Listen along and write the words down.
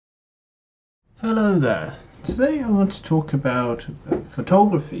Hello there. Today I want to talk about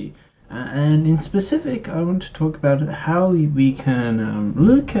photography, and in specific I want to talk about how we can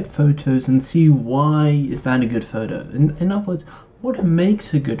look at photos and see why is that a good photo. In other words, what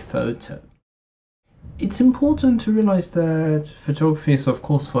makes a good photo. It's important to realize that photography is of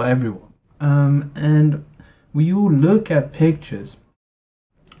course for everyone, and we all look at pictures.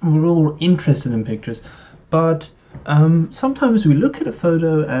 We're all interested in pictures, but sometimes we look at a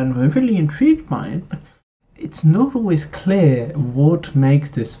photo and we're really intrigued by it, but it's not always clear what makes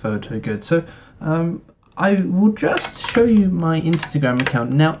this photo good. So I will just show you my Instagram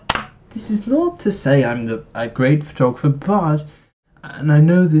account. Now, this is not to say I'm a great photographer, but, and I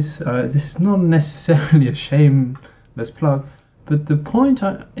know this is not necessarily a shameless plug, but the point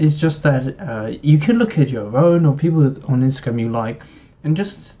is just that you can look at your own or people on Instagram you like, and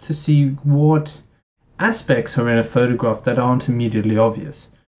just to see what aspects are in a photograph that aren't immediately obvious.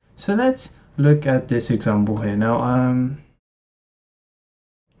 So let's look at this example here. Now,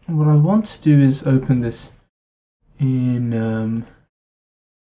 what I want to do is open this in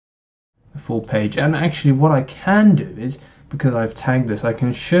a full page. And actually what I can do is, because I've tagged this, I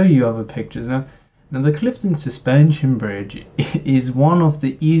can show you other pictures. Now the Clifton Suspension Bridge is one of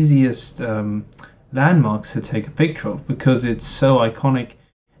the easiest landmarks to take a picture of because it's so iconic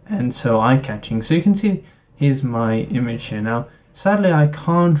and so eye-catching. So you can see here's my image here. Now sadly I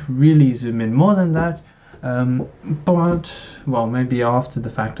can't really zoom in more than that, but well, maybe after the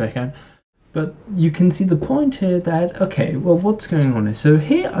fact I can. But you can see the point here that, okay, well, what's going on here? So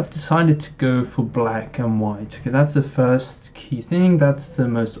here I've decided to go for black and white. Okay, that's the first key thing, that's the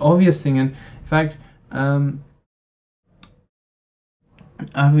most obvious thing, and in fact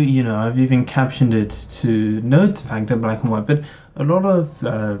I've even captioned it to note the fact that black and white, but a lot of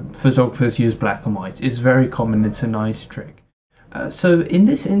photographers use black and white. It's very common, it's a nice trick. So in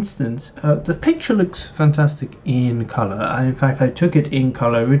this instance, the picture looks fantastic in color. In fact, I took it in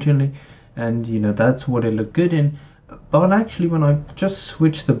color originally, and that's what it looked good in. But actually, when I just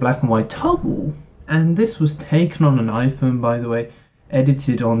switched the black and white toggle, and this was taken on an iPhone, by the way,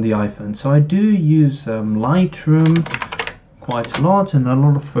 edited on the iPhone. So I do use Lightroom quite a lot, and a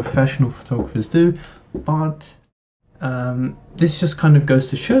lot of professional photographers do, but this just kind of goes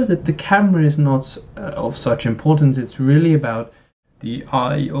to show that the camera is not of such importance. It's really about the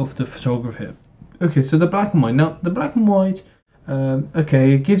eye of the photographer. Okay, so the black and white. Now the black and white,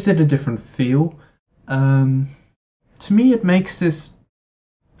 okay, it gives it a different feel. To me it makes this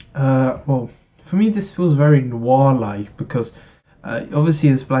well, for me this feels very noir-like because obviously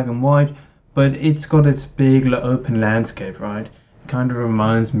it's black and white, but it's got its big open landscape, right? It kind of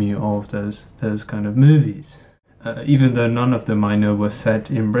reminds me of those kind of movies, even though none of them I know were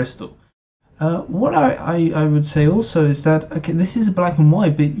set in Bristol. What I would say also is that, okay, this is black and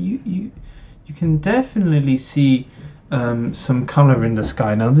white, but you can definitely see some color in the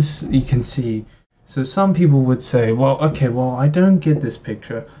sky. Now this you can see. So some people would say, well, okay, well, I don't get this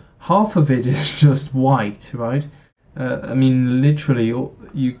picture. Half of it is just white, right? I mean, literally,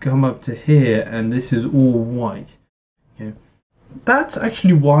 you come up to here and this is all white. Okay. That's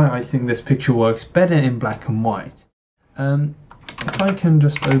actually why I think this picture works better in black and white. If I can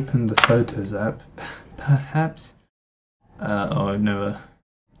just open the Photos app, perhaps. Oh no,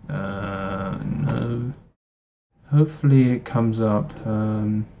 no. Hopefully it comes up.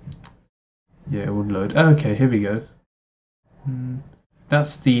 Yeah, it would load. Okay, here we go.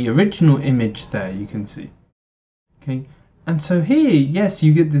 That's the original image there. You can see. Okay, and so here, yes,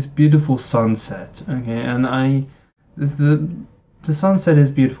 you get this beautiful sunset. Okay, and the sunset is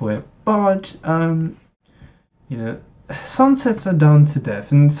beautiful here, but sunsets are done to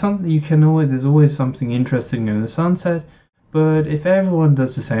death, and there's always something interesting in the sunset. But if everyone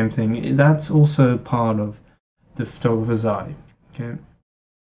does the same thing, that's also part of the photographer's eye. Okay.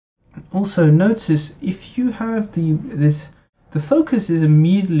 Also notice if you have the focus is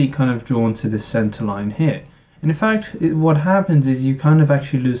immediately kind of drawn to the center line here. And in fact, what happens is you kind of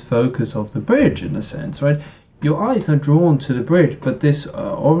actually lose focus of the bridge in a sense, right? Your eyes are drawn to the bridge, but this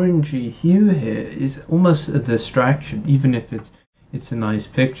orangey hue here is almost a distraction, even if it's a nice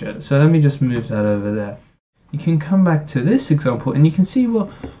picture. So let me just move that over there. You can come back to this example, and you can see, well,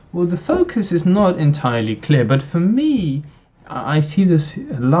 the focus is not entirely clear, but for me, I see this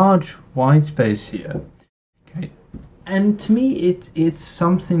large white space here. Okay. And to me, it's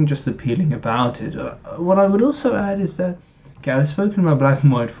something just appealing about it. What I would also add is that, okay, I've spoken about black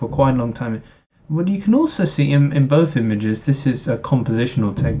and white for quite a long time. What you can also see in both images, this is a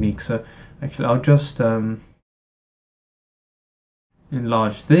compositional technique. So actually, I'll just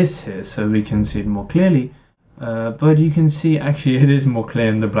enlarge this here so we can see it more clearly. But you can see actually it is more clear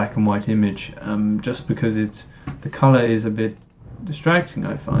in the black and white image, just because the color is a bit distracting,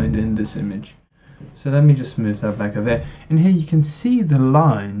 I find, in this image. So let me just move that back over there. And here you can see the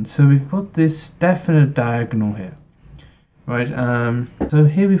line. So we've got this definite diagonal here, right? So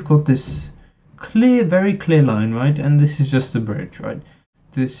here we've got this clear, very clear line, right? And this is just the bridge, right?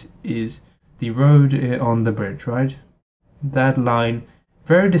 This is the road on the bridge, right? That line,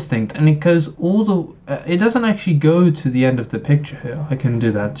 very distinct, and it goes all the. It doesn't actually go to the end of the picture here. I can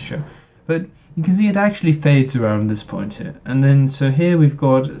do that to show, but you can see it actually fades around this point here, and then so here we've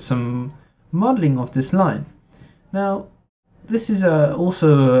got some modeling of this line. Now, this is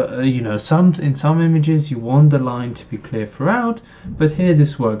also you know, in some images you want the line to be clear throughout, but here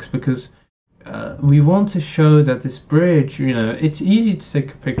this works because we want to show that this bridge, you know, it's easy to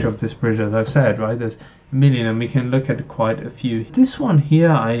take a picture of this bridge, as I've said, right? There's a million, and we can look at quite a few. This one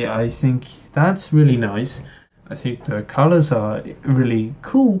here, I think that's really nice. I think the colors are really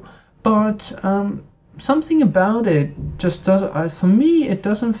cool, but something about it just does, for me, it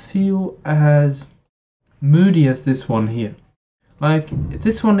doesn't feel as moody as this one here. Like,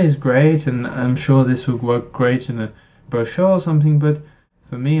 this one is great, and I'm sure this would work great in a brochure or something, but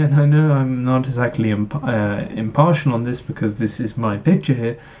for me, and I know I'm not exactly impartial on this because this is my picture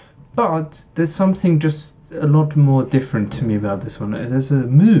here, but there's something just a lot more different to me about this one. There's a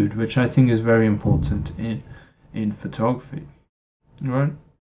mood which I think is very important in photography, right?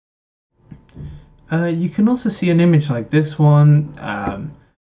 You can also see an image like this one.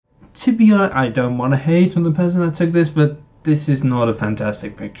 To be honest, I don't want to hate on the person that took this, but this is not a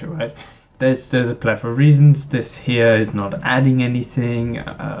fantastic picture, right? There's a plethora of reasons. This here is not adding anything.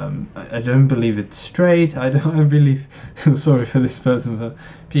 I don't believe it's straight. I really feel sorry for this person for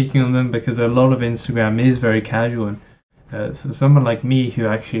peeking on them, because a lot of Instagram is very casual, and for someone like me who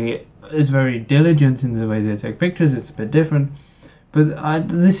actually is very diligent in the way they take pictures, it's a bit different. But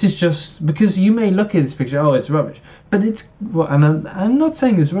this is just because you may look at this picture, oh, it's rubbish, but it's, well, and I'm not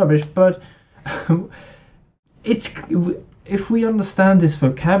saying it's rubbish, but it's, if we understand this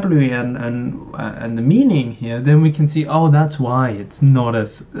vocabulary and the meaning here, then we can see, oh, that's why it's not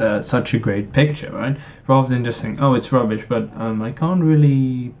as such a great picture, right? Rather than just saying, oh, it's rubbish, but I can't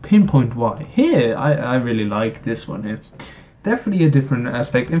really pinpoint why. Here, I really like this one here. Definitely a different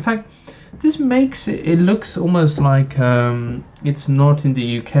aspect. In fact, this makes it looks almost like it's not in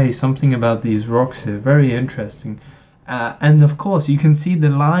the UK. Something about these rocks here, very interesting. And of course, you can see the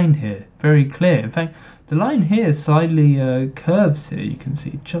line here, very clear. In fact, the line here slightly curves here. You can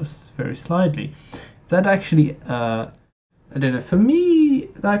see just very slightly. That actually, I don't know. For me,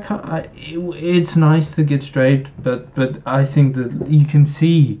 that it's nice to get straight, but I think that you can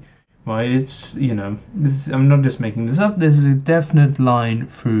see, right? It's, you know, this. I'm not just making this up. There's a definite line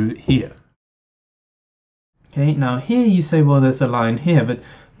through here. Okay, now here you say, well, there's a line here, but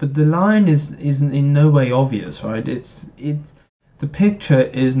the line isn't in no way obvious, right? The picture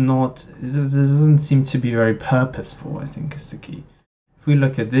is not, it doesn't seem to be very purposeful, I think is the key. If we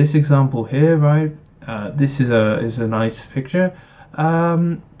look at this example here, right, this is a nice picture.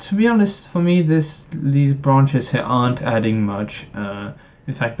 To be honest, for me, these branches here aren't adding much.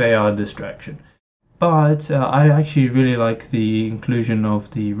 In fact, they are a distraction. But I actually really like the inclusion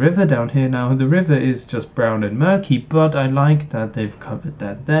of the river down here. Now, the river is just brown and murky, but I like that they've covered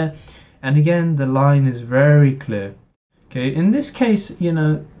that there. And again, the line is very clear. Okay, in this case, you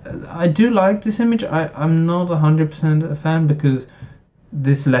know, I do like this image. I'm not 100% a fan because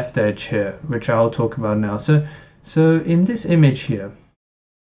this left edge here, which I'll talk about now. So in this image here,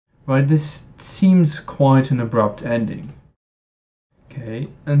 right, this seems quite an abrupt ending. Okay,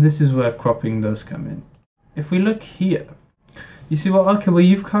 and this is where cropping does come in. If we look here, you see, well, okay, well,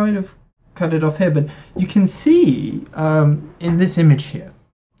 you've kind of cut it off here, but you can see in this image here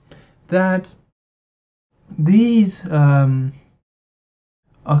that these are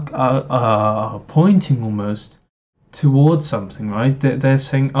pointing almost towards something, right? They're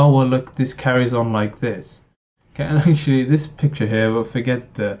saying, oh, well, look, this carries on like this. Okay, and actually, this picture here, we'll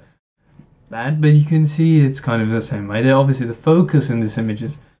forget that, but you can see it's kind of the same way. Obviously, the focus in this image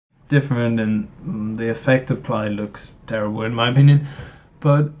is different, and the effect applied looks terrible in my opinion.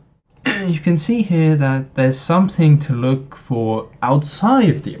 But you can see here that there's something to look for outside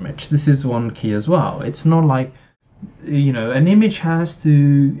of the image. This is one key as well. It's not like, you know, an image has to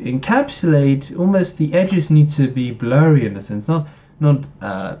encapsulate, almost the edges need to be blurry in a sense, not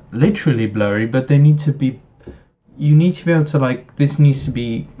literally blurry, but they need to be. You need to be able to, like, this needs to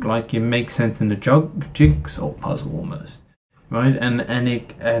be like it makes sense in the jigsaw puzzle almost, right? And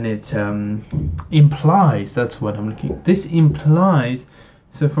it implies, that's what I'm looking at. This implies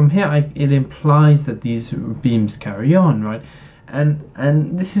So from here, it implies that these beams carry on, right?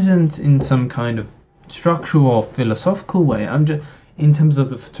 And this isn't in some kind of structural or philosophical way. I'm just in terms of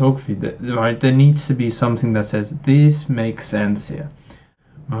the photography, right? There needs to be something that says this makes sense here,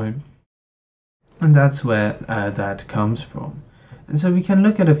 right? And that's where that comes from. And so we can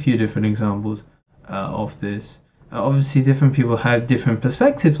look at a few different examples of this. Obviously, different people have different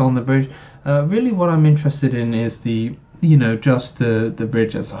perspectives on the bridge. Really, what I'm interested in is just the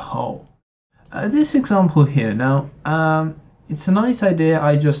bridge as a whole. This example here, now, it's a nice idea.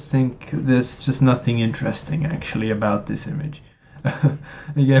 I just think there's just nothing interesting actually about this image.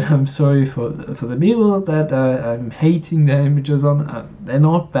 Again, I'm sorry for the people that I'm hating the images on. They're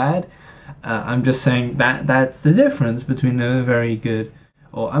not bad. I'm just saying that's the difference between a very good,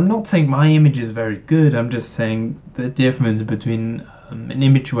 or I'm not saying my image is very good. I'm just saying the difference between an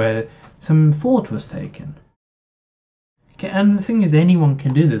image where some thought was taken. Okay, and the thing is, anyone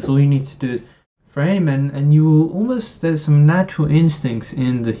can do this. All you need to do is frame, and you will almost, there's some natural instincts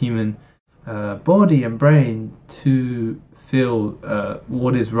in the human body and brain to feel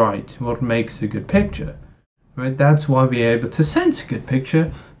what is right, what makes a good picture, right? That's why we're able to sense a good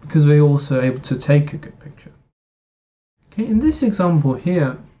picture, because we're also able to take a good picture. Okay, in this example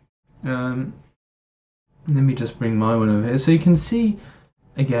here, let me just bring my one over here, so you can see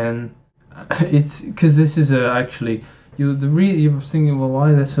again, it's because this is actually. You're thinking, well,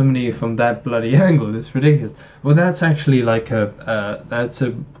 why are there so many from that bloody angle? It's ridiculous. Well, that's actually like that's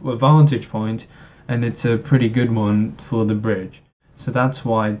a vantage point, and it's a pretty good one for the bridge. So that's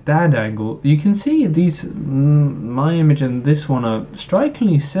why that angle. You can see these, my image and this one are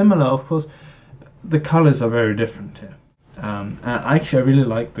strikingly similar. Of course, the colors are very different here. Actually, I really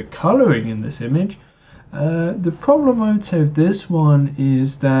like the coloring in this image. The problem I would say with this one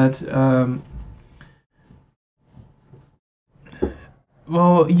is that.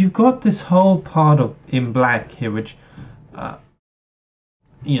 Well, you've got this whole part of in black here, which,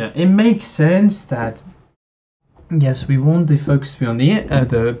 it makes sense that, yes, we want the focus to be on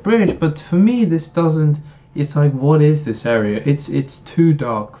the bridge, but for me, this doesn't. It's like, what is this area? It's too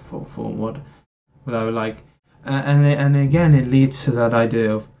dark for what I would like, and again, it leads to that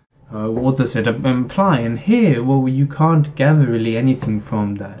idea of what does it imply? And here, well, you can't gather really anything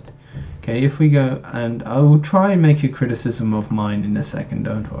from that. Okay, if we go, and I will try and make a criticism of mine in a second,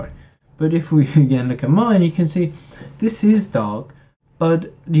 don't worry. But if we again look at mine, you can see this is dark,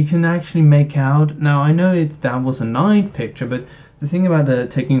 but you can actually make out. Now, I know that was a night picture, but the thing about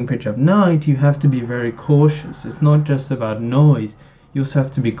taking a picture of night, you have to be very cautious. It's not just about noise. You also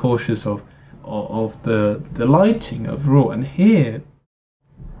have to be cautious of the lighting overall. And here,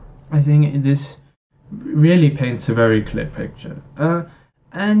 I think this really paints a very clear picture.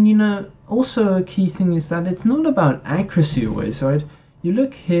 And also a key thing is that it's not about accuracy always, right? You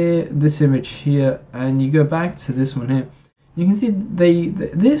look here, this image here, and you go back to this one here. You can see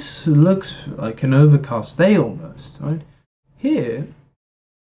this looks like an overcast day almost, right? Here,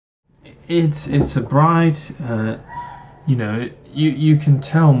 it's a bright, you can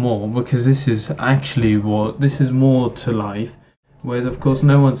tell more because this is actually this is more to life. Whereas of course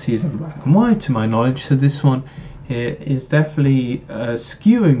no one sees in black and white to my knowledge, so this one here is definitely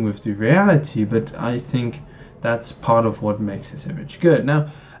skewing with the reality, but I think that's part of what makes this image good.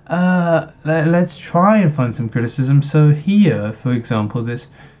 Now, let's try and find some criticism. So here, for example, this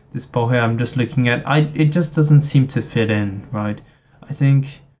ball here I'm just looking at, it just doesn't seem to fit in, right? I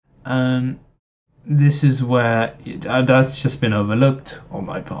think this is where that's just been overlooked on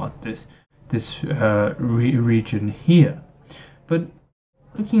my part, this region here. But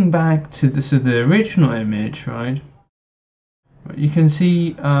looking back to the original image, right, you can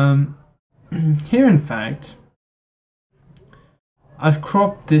see here, in fact, I've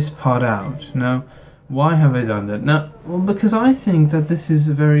cropped this part out. Now, why have I done that? Now, well, because I think that this is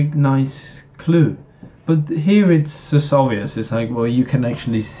a very nice clue. But here it's just obvious. It's like, well, you can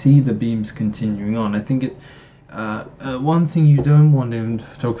actually see the beams continuing on. I think it's one thing you don't want in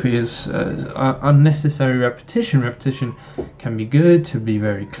photography is unnecessary repetition. Repetition can be good to be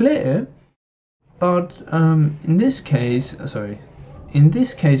very clear, but in this case,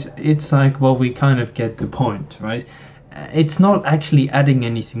 it's like, well, we kind of get the point, right? It's not actually adding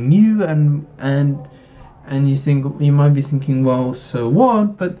anything new, and you might be thinking, well, so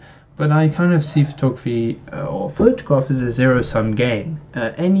what? But I kind of see photography or photograph as a zero-sum game.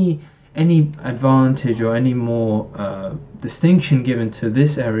 Any advantage or any more distinction given to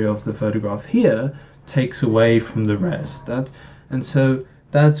this area of the photograph here takes away from the rest. And so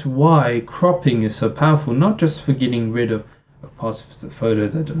that's why cropping is so powerful, not just for getting rid of parts of the photo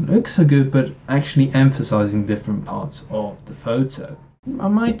that don't look so good, but actually emphasizing different parts of the photo. I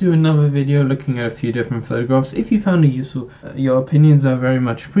might do another video looking at a few different photographs. If you found it useful, your opinions are very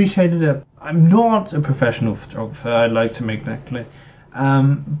much appreciated. I'm not a professional photographer, I'd like to make that clear.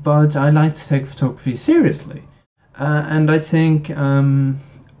 But I like to take photography seriously. And I think, I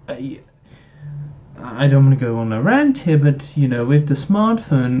don't want to go on a rant here, but you know, with the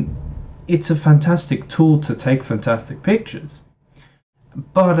smartphone, it's a fantastic tool to take fantastic pictures.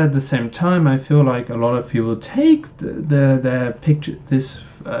 But at the same time, I feel like a lot of people take their picture, this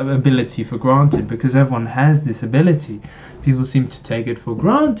ability for granted, because everyone has this ability. People seem to take it for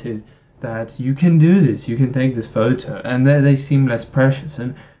granted that you can do this, you can take this photo, and they seem less precious,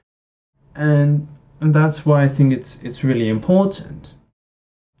 and that's why I think it's really important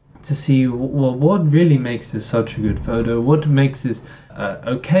to see, well, what really makes this such a good photo, what makes this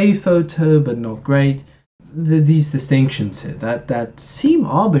okay photo but not great. These distinctions here that seem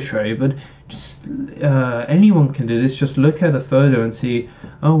arbitrary, but just anyone can do this. Just look at a photo and see,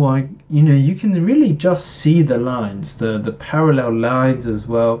 oh, well, you know, you can really just see the lines, the parallel lines as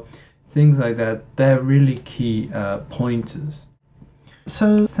well, things like that. They're really key pointers.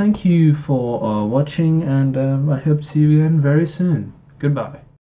 So thank you for watching, and I hope to see you again very soon. Goodbye.